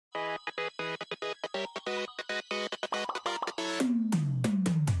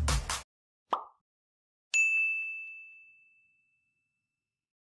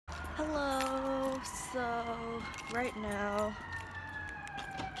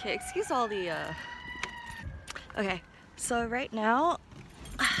Okay, excuse all the okay, so right now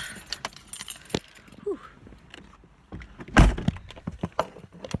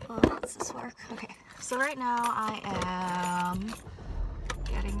well, does this work? Okay, so right now I am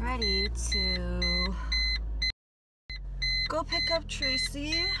getting ready to go pick up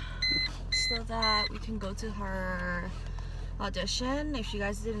Tracy so that we can go to her audition. If you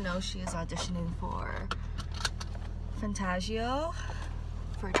guys didn't know, she is auditioning for Fantagio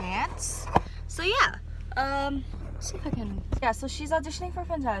for dance. So yeah, see if I can, yeah, so she's auditioning for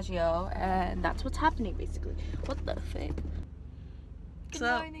Fantagio and that's what's happening basically. What the fig? Good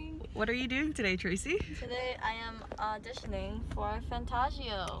morning. What are you doing today, Tracy? Today I am auditioning for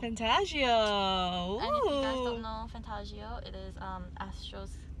Fantagio. Fantagio! And if you guys don't know Fantagio, it is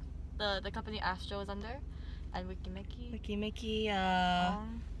Astro's, the company Astro is under, and Wiki,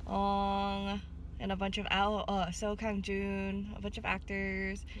 Ong, and a bunch of So Kang-joon, a bunch of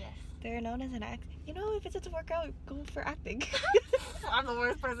actors. Yes. They're known as an act. You know, if it doesn't work out, go for acting. I'm the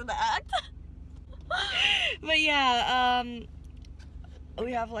worst person to act. But yeah,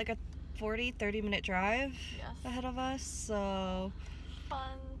 we have like a 30 minute drive ahead of us, so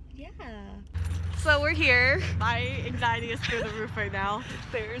fun. Yeah. So we're here. My anxiety is through the roof right now.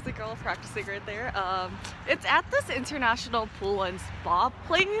 There's a girl practicing right there. It's at this international pool and spa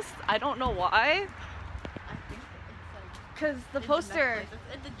place. I don't know why. I think it's like, because the poster.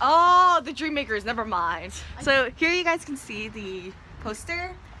 The The Dream Makers. Never mind. So here you guys can see the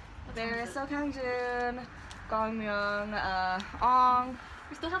poster. There's So Kang-joon, Gong Myung, Ong.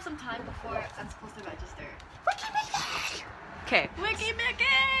 we still have some time before I'm supposed to register. Okay. Wiki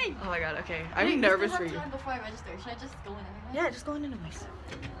Mickey! Oh my god, okay. I'm nervous for you. Time before I register. Should I just go in anyway? Yeah, just go in anyways.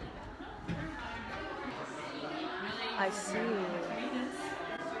 I see.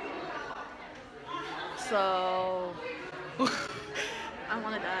 So... I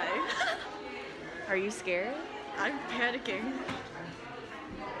want to die. Are you scared? I'm panicking.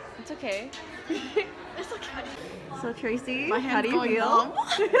 It's okay. It's okay. So Tracy, My how do you feel? Numb.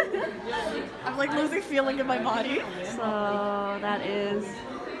 I'm like losing feeling in my body. So that is,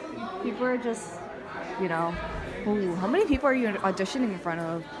 people are just, you know, ooh, how many people are you auditioning in front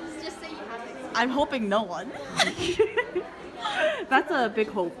of? Just say you have it. I'm hoping no one. That's a big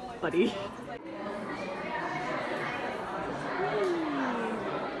hope, buddy.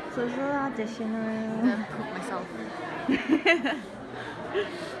 So this is the audition room. I'm poop myself.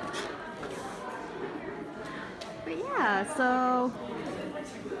 But yeah, so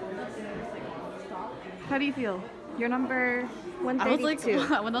how do you feel? Your number 132. I was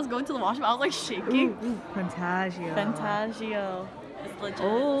like, when I was going to the washroom, I was like shaking. Ooh, Fantagio. Fantagio. It's legit.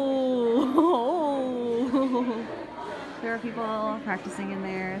 Oh. There are people practicing in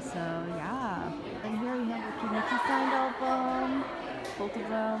there, so yeah. And here we have the Kineki signed album. Both of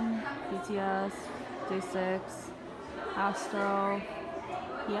them. BTS, J6, Astro.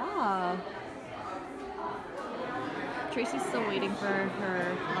 Yeah. Tracy's still waiting for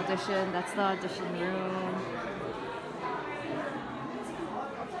her audition. That's the audition room.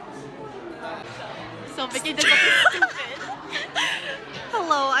 So Vicky did something stupid.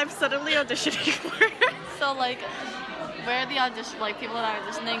 Hello, I'm suddenly auditioning for her. So like, where the audition, like people that are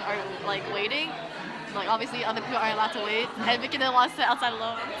auditioning are like waiting. Like obviously other people aren't allowed to wait, and Vicky didn't want to sit outside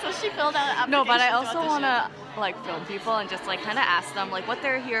alone, so she filled out an application. No, but I also want to like film people and just like kind of ask them like what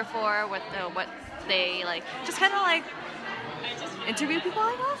they're here for, what they like, just kind of like interview people,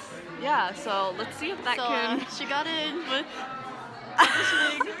 I guess. Yeah, so let's see if that can. She got in with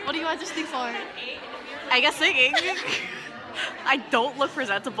auditioning. What are you auditioning for? I guess singing. I don't look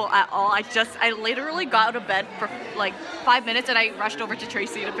presentable at all. I literally got out of bed for like 5 minutes and I rushed over to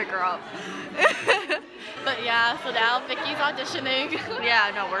Tracy to pick her up. But yeah, so now Vicky's auditioning.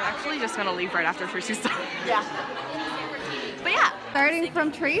 Yeah, no, we're actually just gonna leave right after Tracy's done. Yeah. But yeah, starting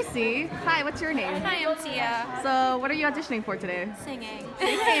from Tracy. Hi, what's your name? Hi, I'm Tia. So, what are you auditioning for today? Singing.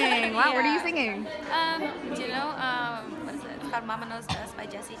 Singing. Wow, what are you singing? Do you know, what is it? It's called Mama Knows Best by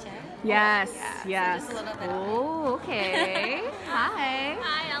Jessie J. Yes, Yeah, yes. So just a little bit of it. Oh, okay. Hi.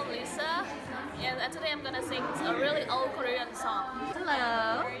 Hi, I'm Lisa. And today I'm gonna sing a really old Korean song.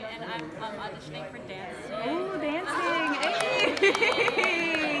 Hello. And I'm auditioning for dance. Oh, dancing.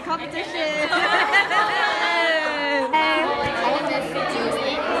 Hey. Competition. Hey.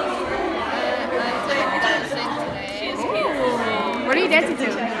 What are you dancing to?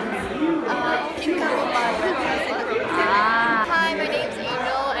 Hi, my name's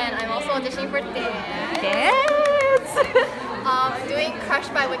Angel, and I'm also auditioning for dance. Dance? I'm doing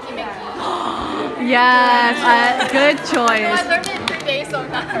Crushed by Wiki Mickey. Yes, good I choice. learned it in 3 days, so I'm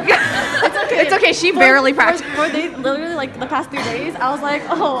not. It's okay. It's okay, she barely practiced. For literally like the past 3 days, I was like,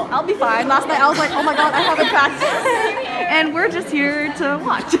 oh, I'll be fine. Last night I was like, oh my god, I haven't practiced. And we're just here to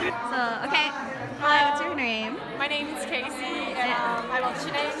watch. So, okay. Hi, what's your name? My name is Tracy, and I'm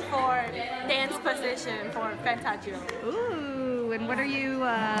auditioning for dance position for Fantagio. Ooh, and what are you,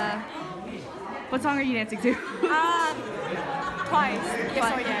 what song are you dancing to? Twice.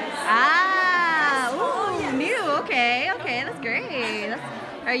 Yes or yes. Ah, ooh, new, okay, that's great.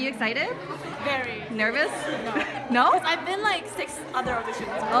 Are you excited? Very. Nervous? No? Because I've been like 6 other auditions.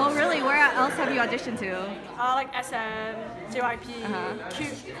 Oh, really? Where else have you auditioned to? Like SM, JYP,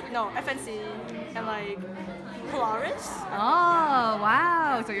 FNC, and like Polaris. Oh,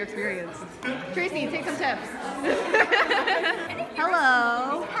 wow. So your experience. Tracy, take some tips.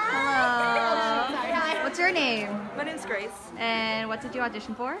 Hello. Hello. What's your name? My name's Grace. And what did you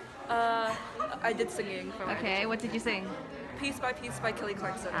audition for? I did singing for Okay, what did you sing? Piece by Piece by Kelly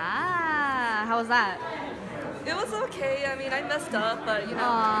Clarkson. Ah, how was that? It was okay. I mean, I messed up, but you know.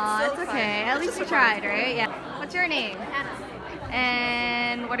 Aw, still it's fine. okay. At least you just fun. tried, right? Yeah. What's your name? Anna.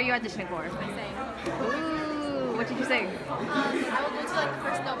 And what are you auditioning for? Sing. Ooh, what did you sing? I will go to like the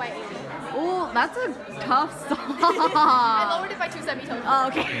first note by 80. Ooh, that's a tough song. I lowered it by 2 semitones. Oh,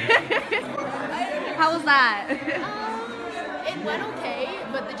 okay. How was that? It went okay,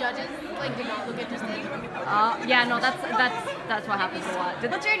 but the judges like did not look interested. Yeah, no, that's what happens a lot.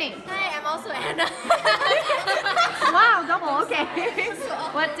 What's your name? Hi, I'm also Anna. Wow, double. Okay.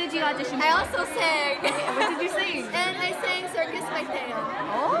 What did you audition for? I also sang. What did you sing? And I sang Circus by Tail.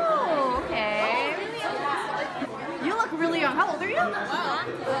 Oh, okay. You look really young. How old are you?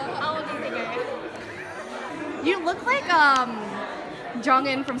 How old do you think I am? You look like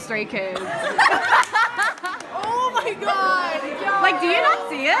Jongin from Stray Kids. Oh my god! Like, do you not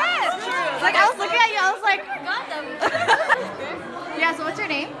see it? Like, I was looking at you, I was like, Got them. yeah. So what's your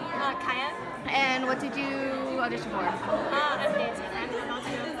name? Kaya. And what did you audition for? I'm dancing. I'm not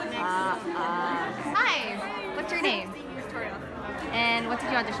doing the next. Hi. What's your name? Victoria. And what did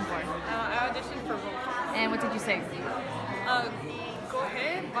you audition for? I auditioned for Vogue. And what did you sing? Go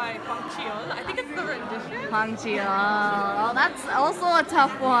Ahead by Fantagio. I think it's the rendition. Fantagio. Oh, that's also a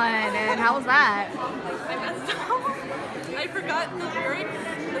tough one. And how was that? I messed up. I forgot the lyrics,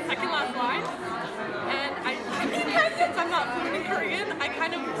 the second last line, and I think since I'm not fluent in Korean, I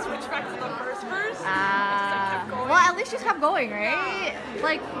kind of switched back to the first verse. I just kept going. Well, at least you kept going, right?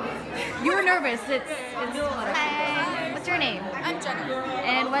 Like, you were nervous. It's Hi. What's your name? I'm Jenna.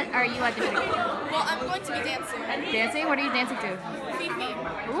 And what are you auditioning for? Well, I'm going to be dancing. Dancing? What are you dancing to? Fifi.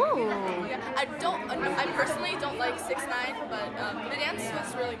 Ooh. I personally don't like 6ix9ine, but the dance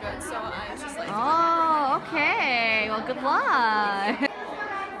was really good, so I was just like. Oh, okay. Well, good luck.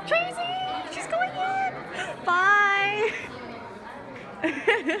 Tracy, she's going in. Bye.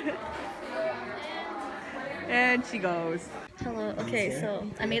 And she goes. Hello. Okay, so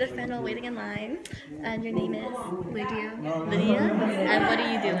I made a fan while waiting in line, and your name is Lydia. Lydia. And what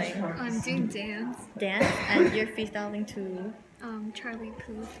are you doing? I'm doing dance. Dance, and you're freestyling to. Charlie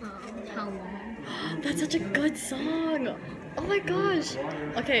Puth from How Long. That's such a good song. Oh my gosh.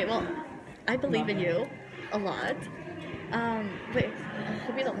 Okay, well, I believe in you a lot. Wait, I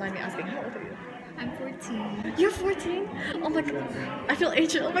hope you don't mind me asking, how old are you? I'm 14. You're 14? Oh my god. I feel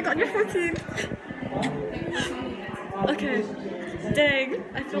ancient. Oh my god, you're 14. Okay. Dang,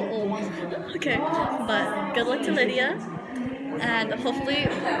 I feel old. Okay, but good luck to Lydia. And hopefully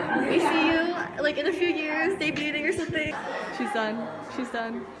we see you like in a few years debuting or something. She's done. She's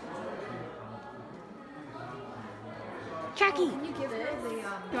done. Jackie! Can you give it?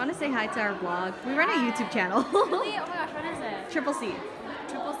 You want to say hi to our vlog? We run a YouTube channel. Really? Oh my gosh, what is it? Triple C.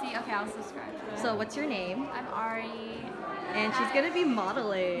 Triple C. Okay, I'll subscribe to it. So what's your name? I'm Ari. And she's gonna be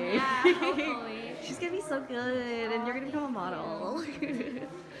modeling. Yeah, hopefully. She's gonna be so good, and you're gonna become a model.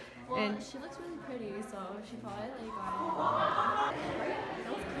 Well, And she looks really pretty, so she probably like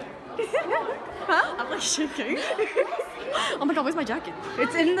huh? I'm like shaking. Oh my god, where's my jacket?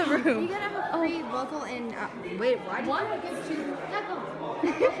 It's in the room. You're gonna have a free vocal and wait, what?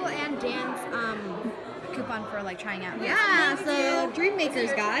 Vocal and dance coupon for like trying out. Yeah, so dream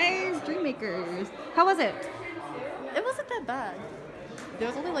makers, guys. Dream makers. How was it? It wasn't that bad. There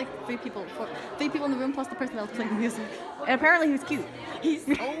was only like 3 people in the room plus the person that was playing music. And apparently he was cute. He's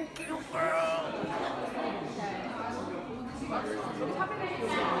so cute, girl.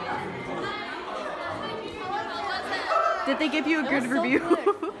 Did they give you a good was so review? quick.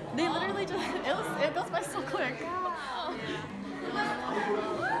 They literally just it goes by so quick.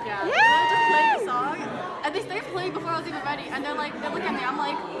 Yeah. They just played the song, and they started playing before I was even ready. And they're looking at me. I'm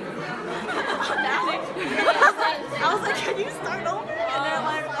like, I was like, can you start over? And they're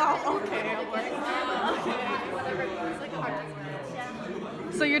like, oh. Oh, okay. I'm like, okay, whatever. It's like a hard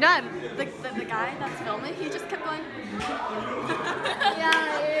time. So you're done. The guy that's filming, he just kept going.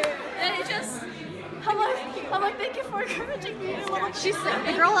 And it just, I'm like, thank you for encouraging me. She's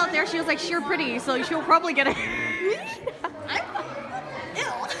the girl out there. She was like, you're pretty, so she'll probably get it.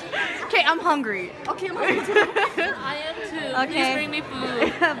 Okay, I'm hungry. Okay, I'm hungry too. I am too. Okay. Please bring me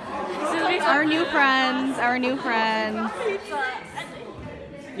food. Our new friends. Our new friend. Pizza.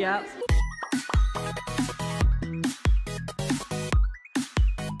 Yep.